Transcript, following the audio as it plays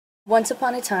Once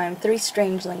upon a time, 3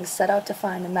 strangelings set out to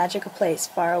find a magical place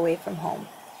far away from home.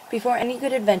 Before any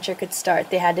good adventure could start,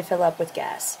 they had to fill up with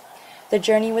gas. The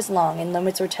journey was long and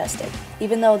limits were tested.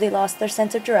 Even though they lost their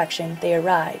sense of direction, they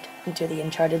arrived into the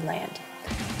uncharted land.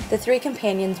 The 3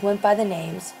 companions went by the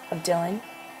names of Dylan,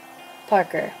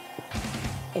 Parker,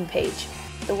 and Paige.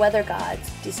 The weather gods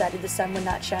decided the sun would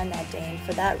not shine that day, and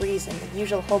for that reason, the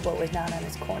usual hobo was not on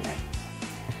his corner.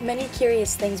 Many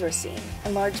curious things were seen: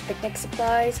 enlarged picnic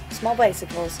supplies, small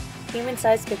bicycles,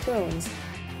 human-sized cocoons,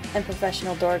 and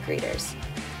professional door greeters,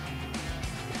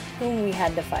 whom we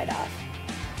had to fight off.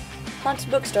 Haunted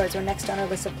bookstores were next on our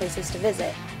list of places to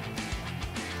visit,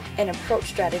 and approach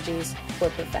strategies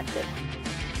were perfected.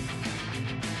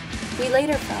 We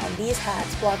later found these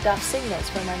hats blocked off signals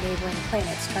from our neighboring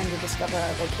planets trying to discover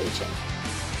our location.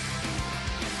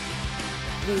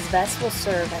 These vests will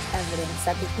serve as evidence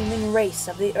that the human race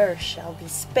of the Earth shall be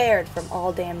spared from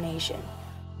all damnation.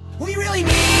 We really need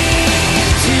to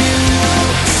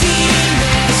see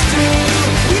this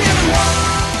through. We never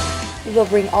want. We will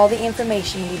bring all the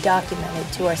information we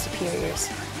documented to our superiors.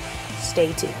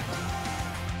 Stay tuned.